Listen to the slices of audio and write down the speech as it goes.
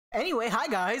Anyway, hi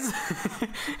guys.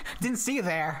 Didn't see you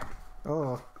there.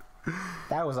 Oh,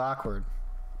 that was awkward.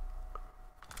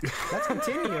 Let's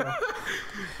continue.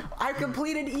 I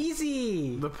completed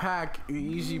easy. The pack, the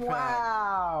easy pack.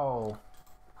 Wow.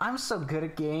 I'm so good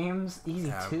at games.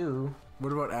 Easy too.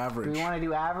 What about average? Do we want to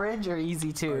do average or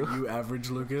easy too? Are you average,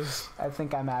 Lucas? I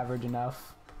think I'm average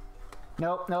enough.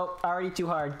 Nope, already too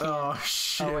hard. Can't. Oh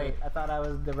shit. Oh wait, I thought I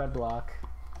was the red block.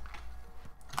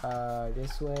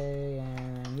 This way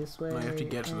and this way. No, you have to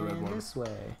get to the red one. This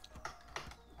way.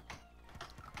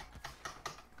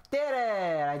 Did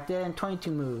it! I did it in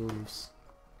 22 moves.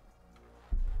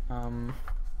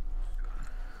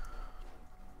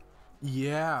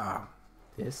 Yeah.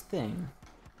 This thing.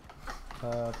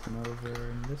 Up and over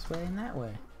and this way and that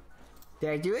way. Did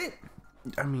I do it?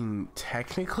 I mean,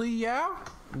 technically, yeah.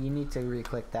 You need to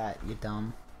re-click that, you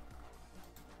dumb.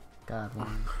 God, get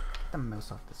the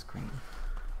mouse off the screen.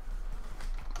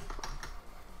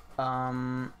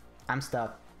 I'm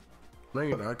stuck. No,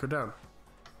 you're not. Go down.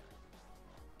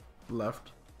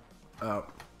 Left.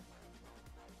 Up.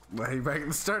 Now you're back at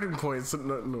the starting point. So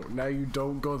no, now you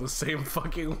don't go the same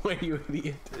fucking way, you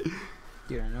idiot.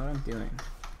 Dude, I know what I'm doing.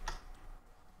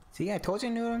 See, I told you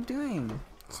I knew what I'm doing.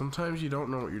 Sometimes you don't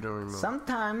know what you're doing, though.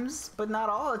 Sometimes, but not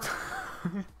all the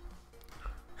time.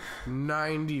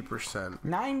 90%.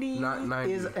 90, Not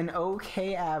 90 is an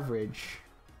okay average.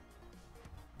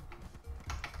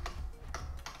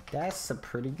 That's a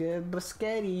pretty good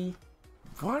biscotti.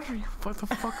 What are you? What the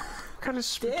fuck? What kind of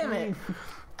spaghetti? Damn it!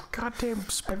 Goddamn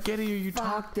spaghetti are you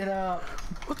talking? Fucked it up.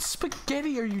 What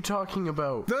spaghetti are you talking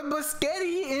about? The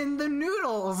biscotti in the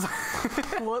noodles.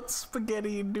 What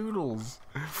spaghetti and noodles?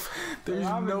 There's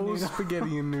no noodle.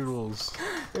 spaghetti and noodles.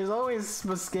 There's always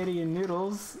biscotti and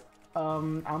noodles.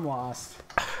 I'm lost.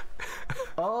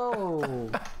 Oh,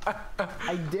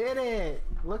 I did it!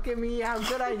 Look at me, how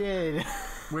good I did.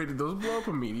 Wait, did those blow up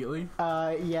immediately?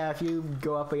 Yeah, if you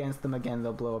go up against them again,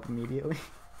 they'll blow up immediately.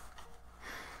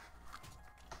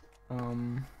 But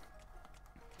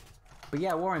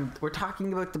yeah, Warren, we're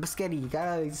talking about the biscotti. You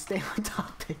gotta stay on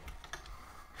topic.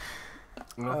 I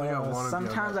don't think I wanna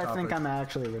sometimes be on that I think topic. I'm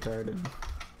actually retarded.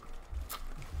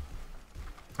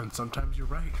 And sometimes you're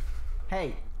right.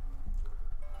 Hey,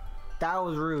 that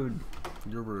was rude.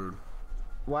 You're rude.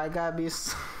 Why gotta be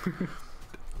so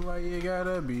Why you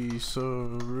gotta be so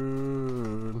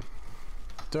rude?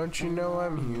 Don't you know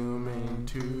I'm human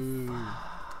too?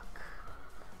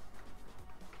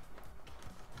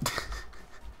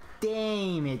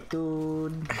 Damn it,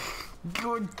 dude.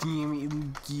 God damn it,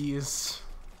 Lucas.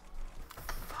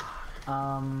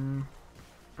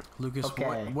 Lucas,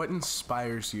 Okay. what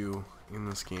inspires you in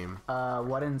this game?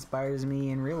 What inspires me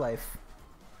in real life?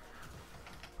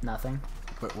 Nothing.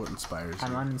 But what inspires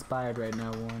I'm you? uninspired right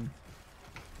now, Warren.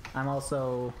 I'm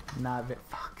also not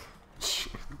fuck.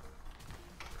 Shit.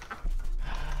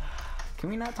 Can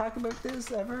we not talk about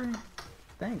this ever?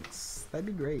 Thanks. That'd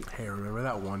be great. Hey, remember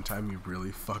that one time you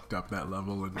really fucked up that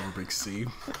level in Orbox C?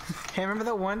 Hey, remember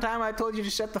that one time I told you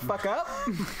to shut the fuck up?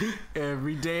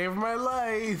 Every day of my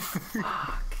life.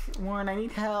 Fuck. Warren, I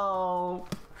need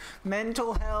help.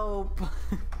 Mental help.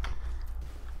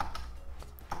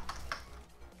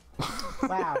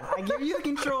 Wow. I give you the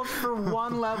controls for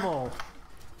one level,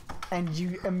 and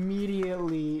you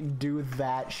immediately do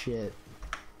that shit.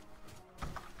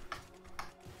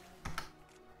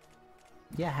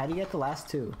 Yeah, how do you get the last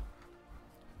two?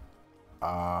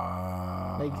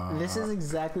 Like, this is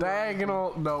exactly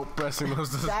Diagonal. No, pressing those.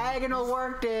 diagonal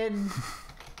work did.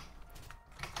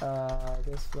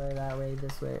 This way, that way,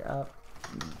 this way, up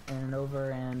and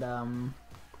over, and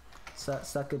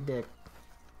suck a dick.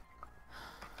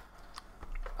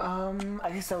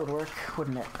 I guess that would work,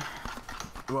 wouldn't it?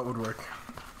 What would work?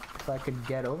 If I could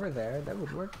get over there, that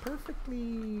would work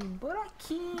perfectly. But I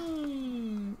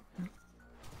can't.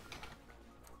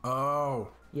 Oh.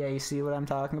 Yeah, you see what I'm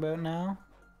talking about now?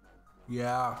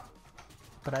 Yeah.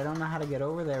 But I don't know how to get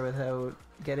over there without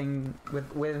getting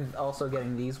with also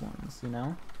getting these ones, you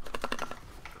know?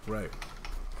 Right.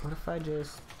 What if I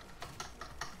just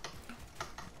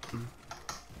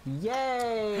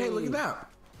Yay! Hey, look at that.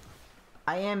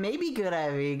 I am maybe good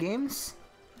at video games.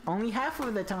 Only half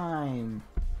of the time.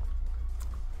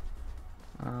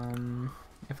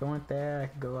 If I went there, I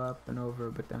could go up and over,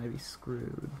 but then I'd be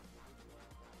screwed.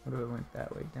 What if I went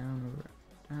that way? Down, over,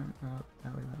 down, up,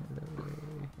 that way, that way.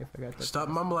 If I got that. Stop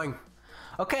mumbling.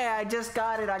 Okay, I just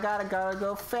got it. I gotta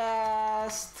go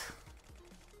fast.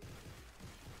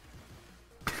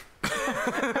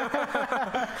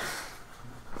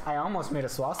 I almost made a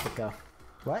swastika.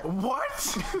 What?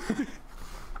 What?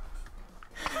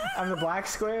 I'm the black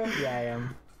square? Yeah, I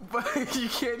am. But you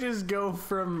can't just go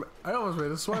from... I almost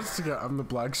made a swastika on the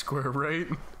black square, right?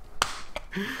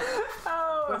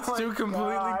 Oh, Let's do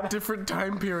completely different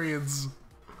time periods.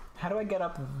 How do I get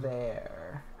up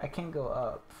there? I can't go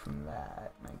up from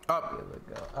that. I can't Up. be able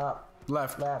to go up.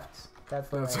 Left. Left. That's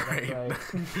the That's right. right.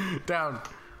 That's right. Down.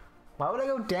 Why would I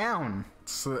go down?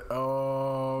 So,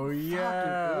 oh,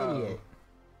 yeah. Fucking idiot.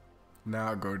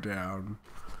 Now go down.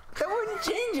 That wouldn't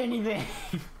change anything.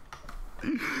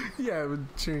 Yeah, it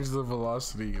would change the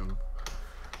velocity of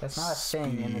That's not a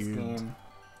thing in this Speed. game.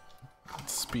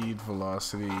 speed,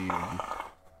 velocity,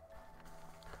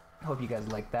 Hope you guys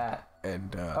like that.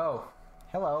 and Oh,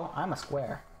 hello. I'm a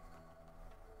square.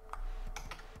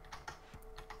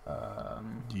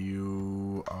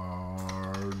 you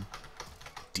are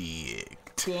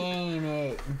dicked. Damn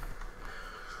it.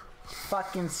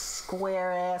 Fucking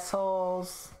square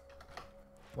assholes.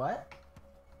 What?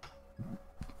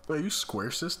 Are you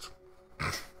squarecist?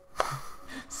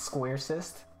 Square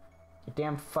cyst? You're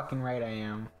damn fucking right I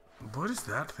am. What is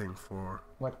that thing for?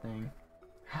 What thing?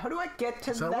 How do I get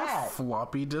to Is that that? where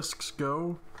floppy disks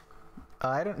go?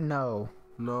 I don't know.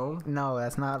 No? No,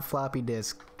 that's not floppy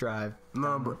disk drive.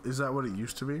 No, but is that what it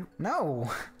used to be? No.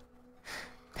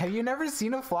 Have you never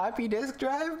seen a floppy disk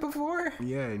drive before?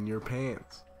 Yeah, in your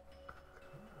pants.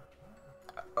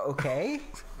 Okay.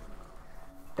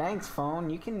 Thanks, phone.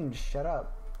 You can shut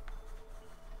up.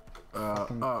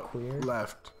 Fucking Up, queer.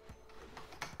 left.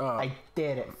 Up, I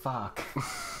did it. Fuck.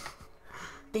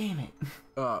 Damn it.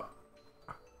 up.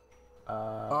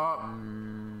 Up.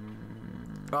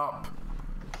 Up.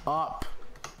 Up.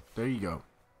 There you go.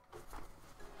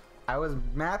 I was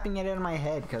mapping it in my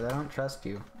head because I don't trust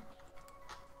you.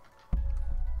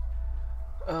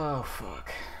 Oh,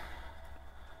 fuck.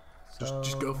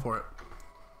 Just go for it.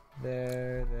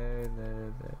 There.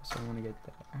 So I want to get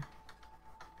there.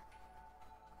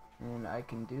 And I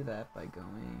can do that by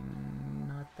going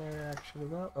not there actually.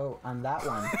 Well, oh, on that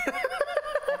one.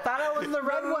 I thought I was the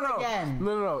red one again.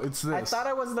 No, it's this. I thought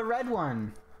I was the red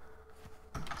one.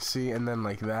 See, and then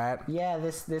like that. Yeah,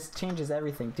 this changes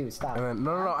everything. Dude, stop. And then,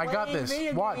 no, I got Play this.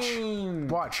 video Watch. game.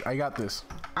 Watch, I got this.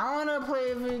 I wanna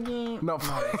play a video game. No.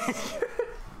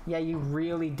 Yeah, you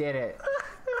really did it.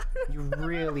 You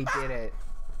really did it.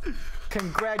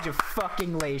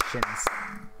 Congratulations.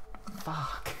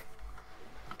 Fuck.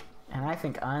 And I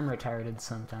think I'm retarded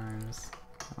sometimes.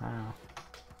 Wow.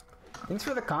 Thanks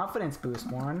for the confidence boost,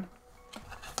 Warren.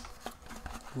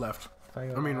 Left. If I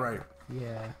go I mean out- right.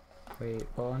 Yeah. Wait,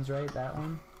 what one's right? That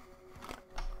one?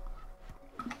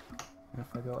 And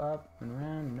if I go up and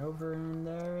around and over and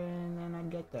there and then I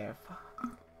get there. Fuck.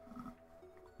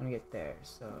 I'm gonna get there,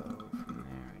 so from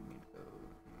there I need to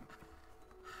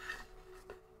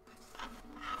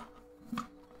go.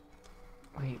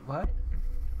 Wait, what?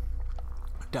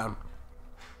 Down.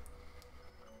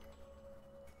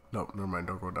 No, never mind.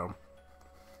 Don't go down.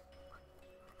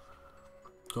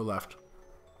 Go left.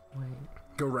 Wait.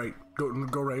 Go right.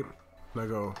 Go right. Now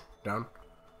go down.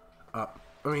 Up.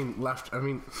 I mean left. I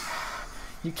mean.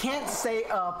 You can't say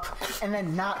up and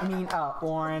then not mean up,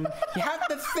 Warren. You have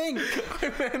to think.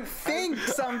 Think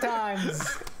sometimes.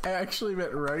 I actually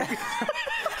meant right.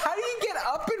 How do you get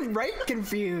up and right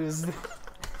confused?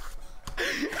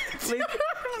 Like,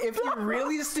 if you're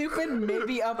really stupid,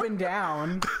 maybe up and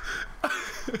down.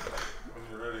 When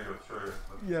you're ready, let's try it.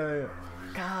 Yeah.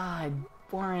 God,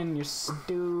 Warren, you're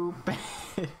stupid.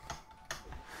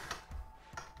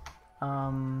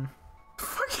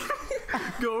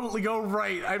 Go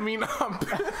right. I mean up.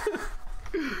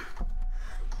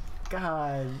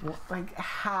 God, like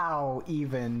how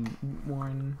even,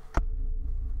 Warren?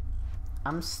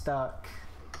 I'm stuck.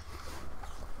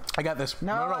 I got this.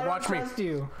 No, I watch don't me. trust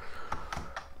you.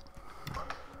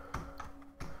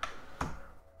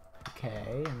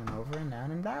 Okay, and then over and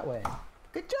down and that way.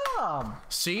 Good job.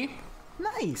 See?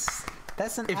 Nice.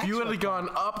 That's an. If you would actual have gone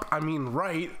up, I mean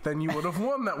right, then you would have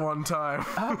won that one time.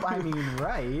 up, I mean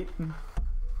right.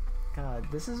 God,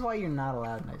 this is why you're not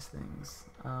allowed nice things.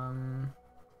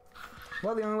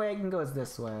 Well, the only way I can go is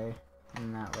this way,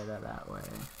 and that way, that way,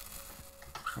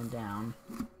 and down,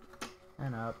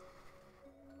 and up.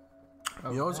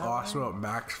 You know what's that awesome about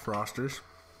Max Frosters?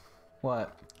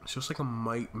 What? It's just like a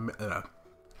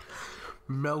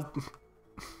melt.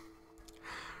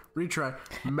 Retry.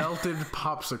 Melted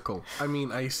popsicle. I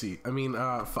mean icy. I mean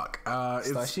fuck. It's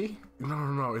Slushy?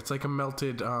 no. It's like a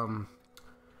melted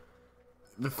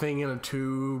the thing in a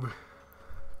tube.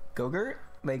 Go-gurt?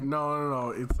 Like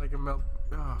No. It's like a melt.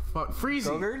 Oh fuck. Freezy.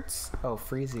 Go-gurts? Oh,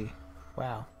 freezy.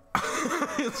 Wow.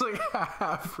 It's like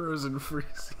half frozen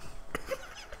freezy.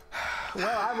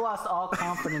 Well, I've lost all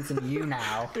confidence in you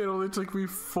now. It only took me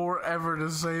forever to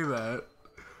say that.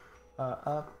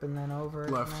 Up and then over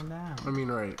Left. and then down. I mean,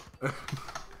 right.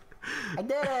 I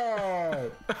did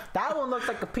it! That one looks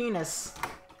like a penis.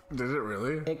 Did it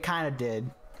really? It kind of did.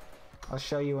 I'll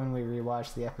show you when we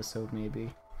rewatch the episode,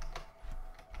 maybe.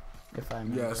 If I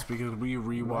remember. Yes, because we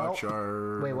rewatch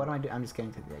our... Wait, what am I doing? I'm just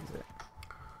getting to the exit.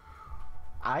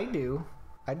 I do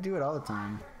it all the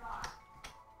time.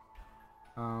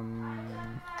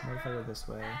 What if I go this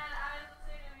way?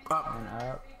 Up. And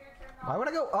up. Why would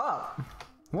I go up?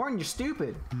 Warren, you're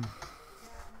stupid.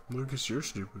 Lucas, you're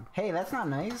stupid. Hey, that's not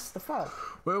nice. The fuck?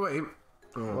 Wait.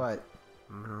 Oh, What?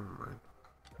 never mind.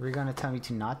 Were you gonna tell me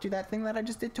to not do that thing that I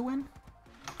just did to win?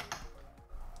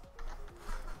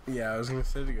 Yeah, I was gonna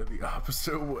say to go the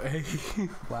opposite way.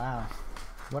 Wow.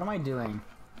 What am I doing?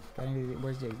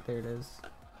 Where's the... There it is.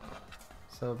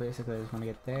 So basically I just want to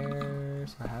get there.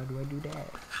 So how do I do that?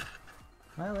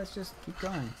 Well, let's just keep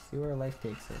going. See where life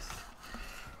takes us.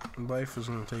 Life is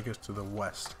gonna take us to the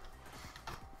west.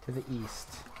 To the east.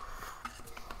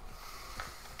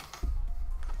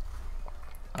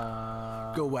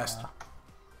 Go west.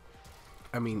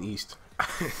 I mean east.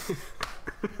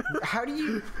 How do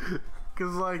you...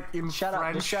 Cause like in Shut up,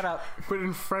 French... just shut up. But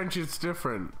in French it's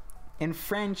different. In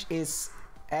French, it's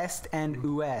est and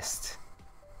ouest.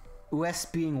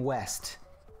 Ouest being west.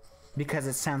 Because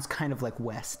it sounds kind of like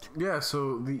west. Yeah,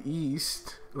 so the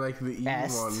east, like the E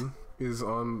Est. one, is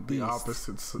on the East.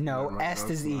 opposite side. No, est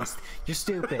is east. You're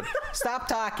stupid. Stop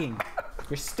talking.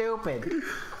 You're stupid.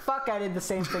 Fuck, I did the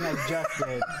same thing I just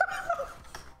did.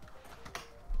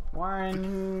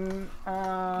 Warren,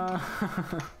 I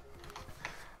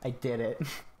did it.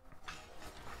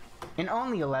 In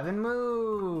only 11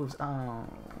 moves. Oh,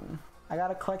 I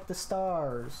gotta collect the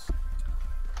stars.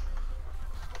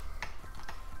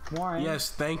 Warren. Yes,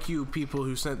 thank you, people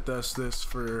who sent us this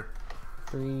for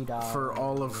 $3. for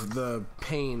all of the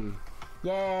pain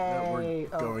Yay! that we're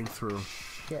going through.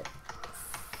 Shit.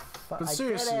 But I did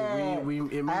seriously, it. we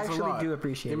it means I a actually lot. do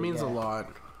appreciate it. It means yeah. a lot.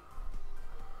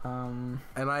 Um,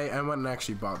 And I went and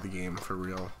actually bought the game for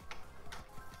real.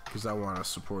 Because I want to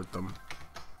support them.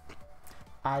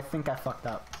 I think I fucked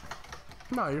up.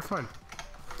 No, you're fine.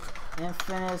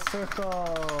 Infinite circle.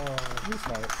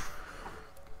 Restart.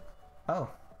 Oh,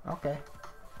 okay.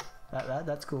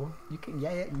 That's cool. You can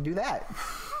yeah do that.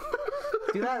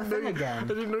 Do that thing I again.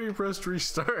 didn't know you pressed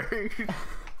restart.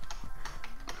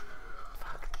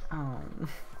 Oh,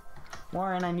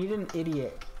 Warren, I need an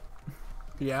idiot.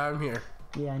 Yeah, I'm here.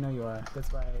 Yeah, I know you are.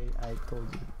 That's why I told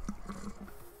you.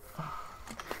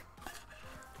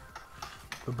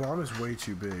 The bomb is way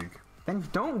too big. Then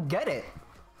don't get it.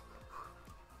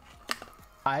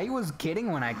 I was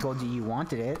kidding when I told you you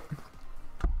wanted it.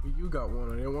 You got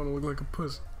one. I didn't want to look like a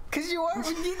puss. Cause you are.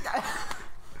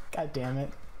 God damn it.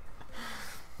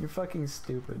 You're fucking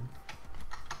stupid.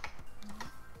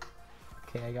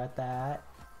 Okay, I got that.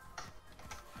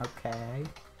 Okay.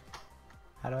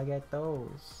 How do I get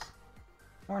those?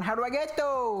 Warren, how do I get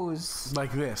those?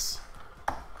 Like this.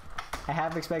 I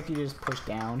half expect you to just push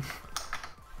down.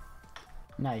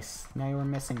 Nice. Now you were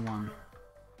missing one.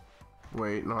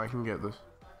 Wait, no, I can get this.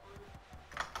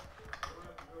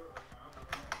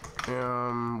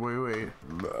 Wait.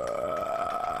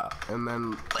 And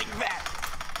then, like that.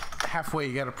 Halfway,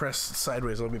 you gotta press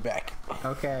sideways. I'll be back.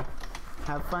 Okay.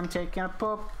 Have fun taking a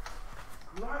poop.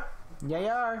 What? Yeah, you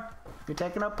are. You're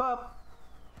taking a poop.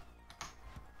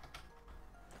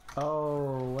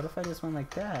 Oh, what if I just went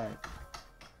like that?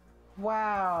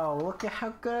 Wow, look at how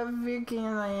good of a Viking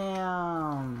I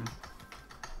am.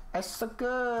 I'm so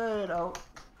good. Oh.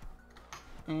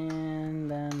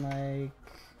 And then like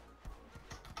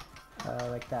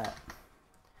that.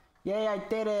 Yay, I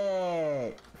did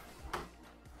it.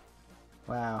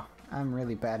 Wow, I'm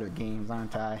really bad with games,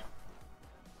 aren't I?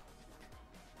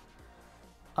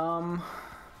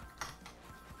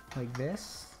 Like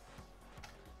this?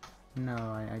 No,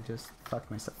 I just fucked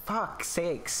myself. Fuck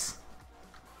sakes!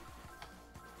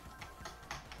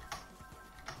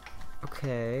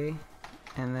 Okay,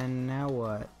 and then now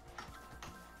what?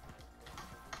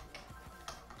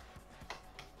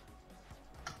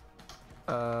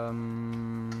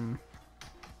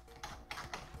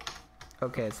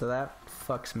 Okay, so that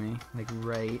fucks me, like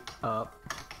right up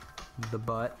the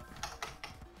butt.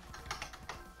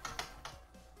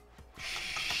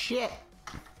 Shit!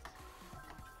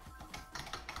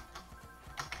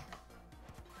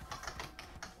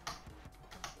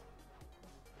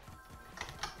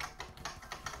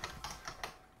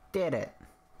 Did it.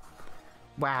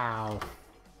 Wow.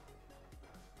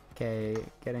 Okay,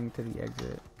 getting to the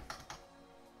exit.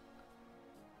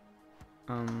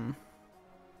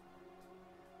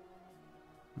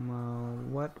 Well,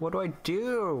 what do I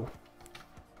do?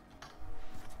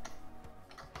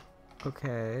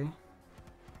 Okay.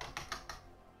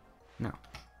 No.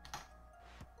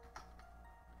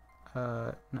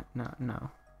 No.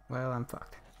 Well, I'm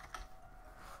fucked.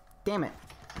 Damn it.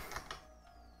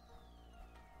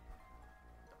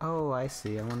 Oh, I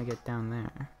see. I want to get down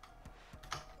there.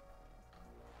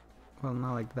 Well,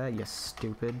 not like that, you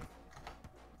stupid.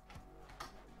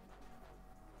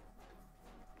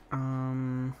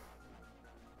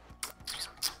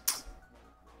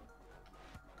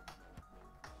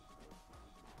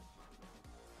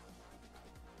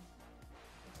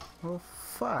 Oh,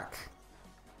 fuck.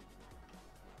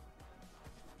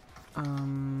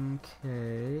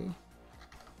 Okay.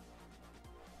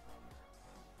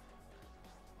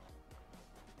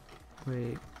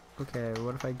 Wait, okay,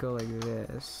 what if I go like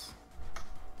this?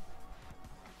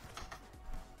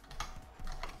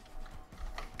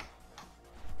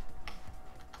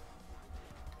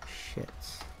 Shit.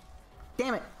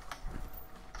 Damn it!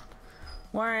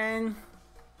 Warren!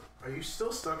 Are you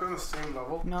still stuck on the same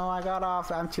level? No, I got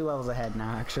off. I'm 2 levels ahead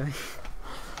now, actually.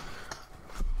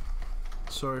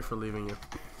 Sorry for leaving you.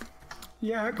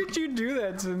 Yeah, how could you do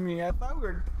that to me? I thought we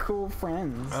were cool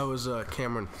friends. I was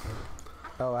Cameron.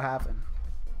 Oh, what happened?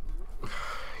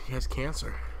 He has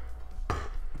cancer.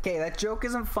 Okay, that joke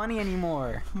isn't funny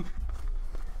anymore.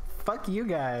 Fuck you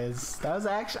guys. I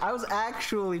was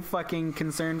actually fucking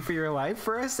concerned for your life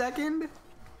for a second.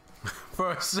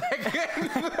 For a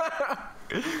second.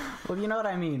 Well, you know what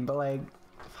I mean, but like,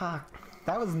 fuck,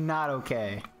 that was not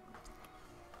okay.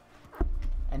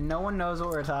 And no one knows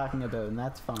what we're talking about, and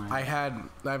that's fine. I have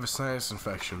a sinus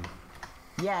infection.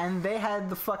 Yeah, and they had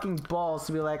the fucking balls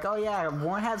to be like, oh yeah,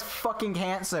 one has fucking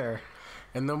cancer.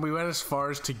 And then we went as far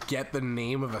as to get the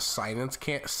name of a sinus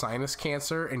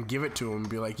cancer and give it to him and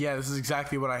be like, yeah, this is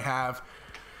exactly what I have.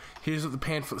 Here's what the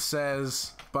pamphlet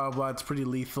says. Blah, blah, it's pretty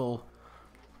lethal.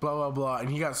 Blah, blah, blah. And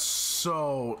he got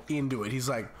so into it. He's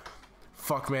like,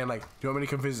 fuck, man, like, do you want me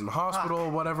to come visit in the hospital?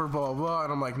 Fuck. Whatever, blah, blah, blah.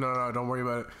 And I'm like, no, don't worry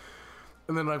about it.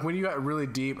 And then, like, when you got really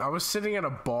deep, I was sitting at a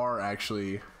bar,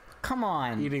 actually. Come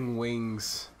on. Eating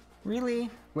wings. Really?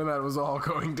 When that was all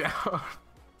going down.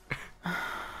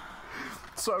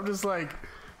 So I'm just like,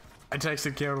 I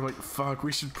texted Cameron, I'm like, fuck,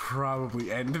 we should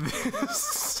probably end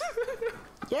this.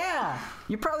 Yeah,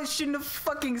 you probably shouldn't have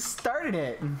fucking started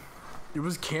it. It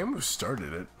was Cam who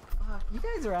started it. Fuck, you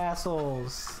guys are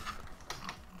assholes.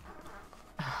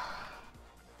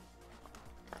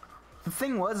 The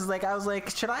thing was, like, I was like,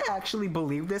 should I actually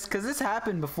believe this? Because this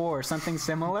happened before, something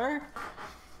similar.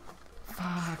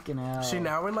 Fucking hell. See,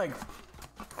 now in like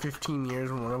 15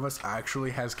 years when one of us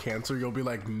actually has cancer, you'll be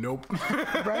like, nope.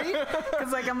 Right?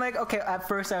 Because like I'm like, okay, at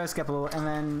first I was skeptical, and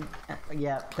then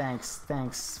yeah,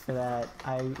 thanks for that.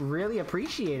 I really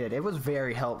appreciate it. It was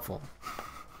very helpful.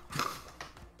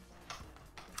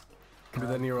 But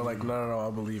then you were like, no,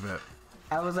 I'll believe it.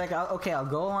 I was like, okay, I'll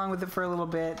go along with it for a little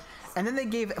bit, and then they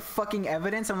gave fucking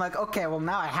evidence. I'm like, okay, well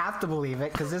now I have to believe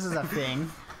it because this is a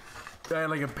thing. I had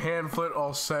like a pamphlet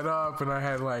all set up, and I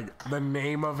had like the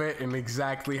name of it and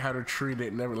exactly how to treat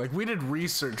it and everything. Like, we did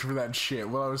research for that shit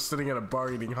while I was sitting at a bar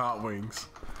eating hot wings.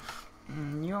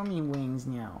 You owe me wings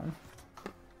now.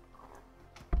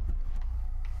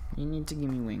 You need to give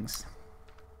me wings.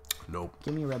 Nope.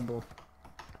 Give me Red Bull.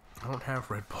 I don't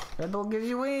have Red Bull. Red Bull gives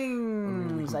you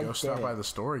wings. I mean, we can go stop by the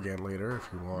store again later if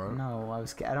you want. No,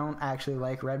 I don't actually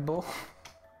like Red Bull.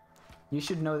 You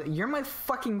should know that. You're my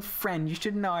fucking friend. You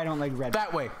should know I don't like Red Bull.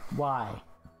 That way. Why?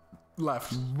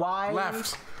 Left. Why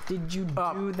Left. did you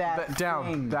do that down.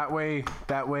 thing? That way.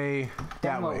 That way.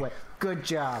 That way. Good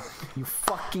job. You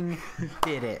fucking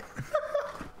did it.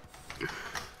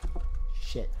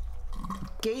 Shit.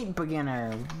 Gate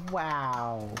beginner.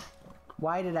 Wow.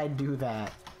 Why did I do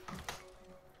that?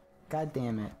 God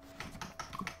damn it.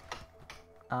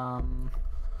 Down.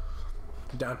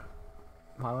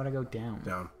 Why would I go down?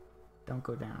 Down. Don't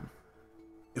go down.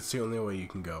 It's the only way you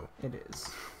can go. It is.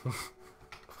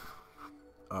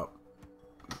 Up.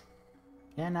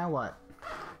 Yeah, now what?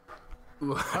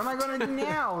 Left. What am I gonna do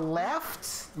now?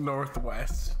 Left?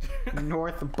 Northwest.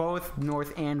 Both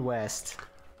north and west.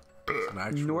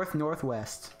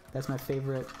 Northwest. That's my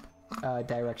favorite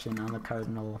direction on the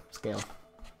cardinal scale.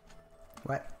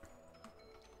 What?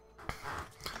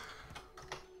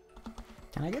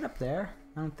 Can I get up there?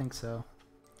 I don't think so.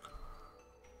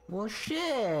 Well,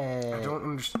 shit. I don't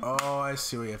understand. Oh, I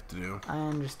see what you have to do. I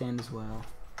understand as well.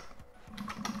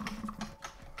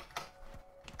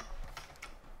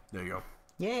 There you go.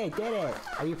 Yay, did it.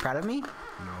 Are you proud of me?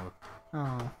 No.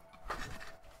 Oh.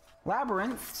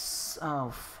 Labyrinths.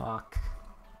 Oh, fuck.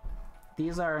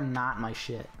 These are not my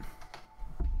shit.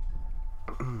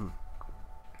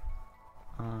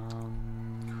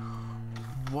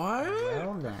 What?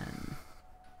 Well then.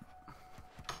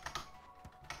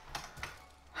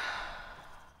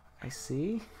 I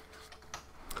see.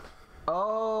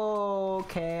 Oh,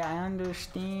 okay, I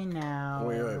understand now.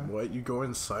 Wait, what? You go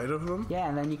inside of them? Yeah,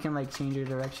 and then you can like change your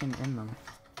direction in them.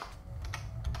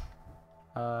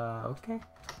 Okay.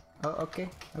 Oh, okay.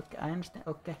 Okay, I understand.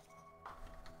 Okay.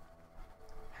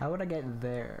 How would I get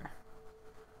there?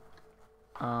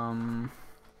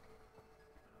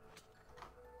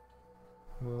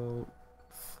 Well,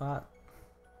 fuck.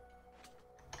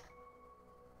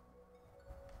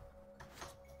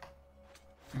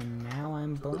 And now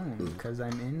I'm boned because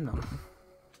I'm in them.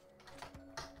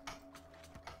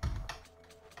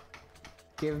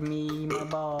 Give me my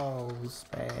balls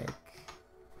back.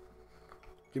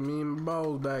 Give me my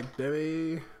balls back,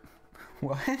 Debbie.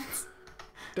 What?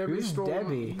 Debbie Who's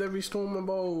Debbie? Debbie stole my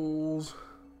balls.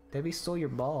 Debbie stole your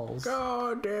balls.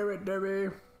 God damn it, Debbie.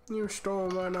 You stole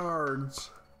my nards.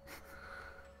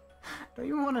 Don't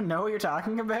you want to know what you're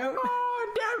talking about?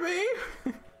 Oh,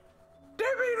 Debbie!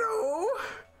 Debbie, no!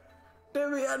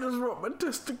 Debbie, I just want my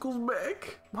testicles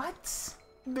back. What?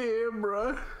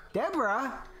 Deborah.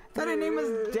 Deborah? I thought her name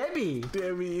was Debbie.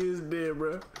 Debbie is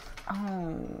Deborah.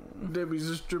 Oh. Debbie's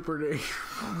a stripper name.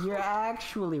 You're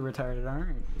actually retarded,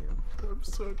 aren't you? I'm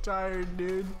so tired,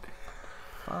 dude.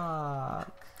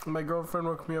 Fuck. My girlfriend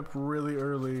woke me up really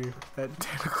early at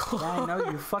 10 o'clock. Yeah, I know,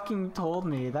 you fucking told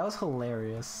me. That was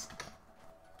hilarious.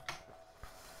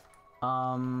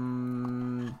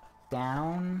 Down?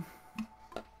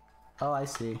 Oh, I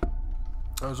see.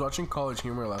 I was watching College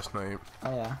Humor last night.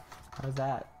 Oh, yeah. How's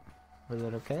that? Was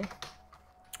it okay?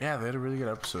 Yeah, they had a really good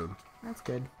episode. That's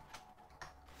good.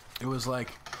 It was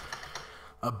like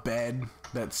a bed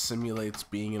that simulates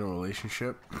being in a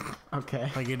relationship. Okay.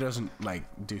 Like, it doesn't, like,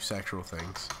 do sexual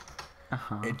things.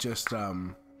 Uh-huh. It just,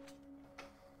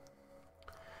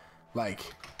 like,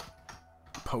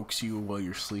 pokes you while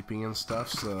you're sleeping and stuff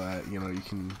so that, you know, you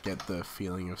can get the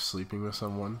feeling of sleeping with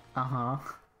someone. Uh-huh.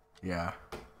 Yeah.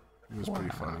 It was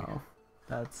pretty funny.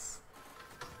 That's...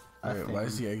 Wait, why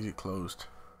is the exit closed?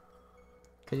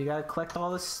 Because you gotta collect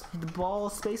all this, the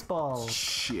balls, space balls.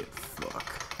 Shit,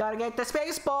 fuck. Gotta get the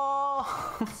space ball!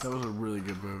 That was a really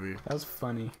good movie. That was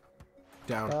funny.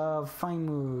 Down. Fine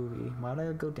movie. Why did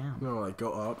I go down? No, like,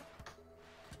 go up.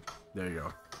 There you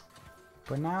go.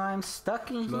 But now I'm stuck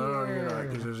in here. No, you're not,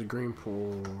 because there's a green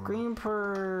pool. Green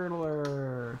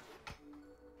Perler.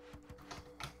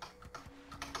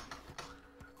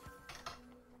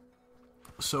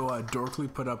 So,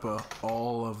 Dorkly put up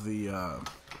all of the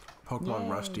Pokemon Yay.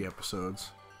 Rusty episodes.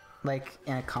 Like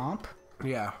in a comp?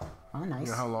 Yeah. Oh, nice.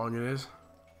 You know how long it is?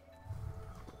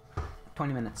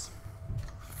 20 minutes.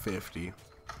 50.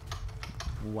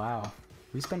 Wow.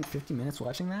 We spent 50 minutes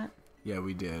watching that? Yeah,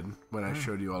 we did. When I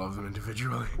showed you all of them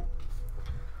individually.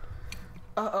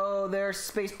 Uh-oh, there's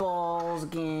space balls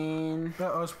again.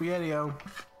 Uh-oh, Spaghetti-O.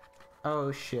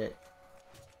 Oh, shit.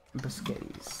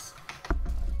 Biscottis.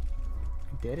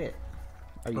 I did it.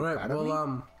 Are you Alright, proud of me?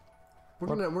 well,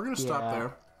 we're gonna stop Yeah.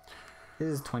 there. This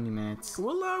is 20 minutes.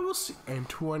 Well, we'll see. And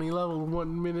 20 level,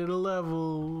 1 minute a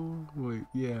level. Wait,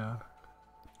 yeah.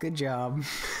 Good job.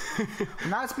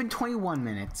 Now it's been 21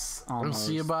 minutes almost.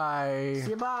 See you, bye.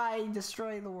 See you, bye.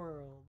 Destroy the world.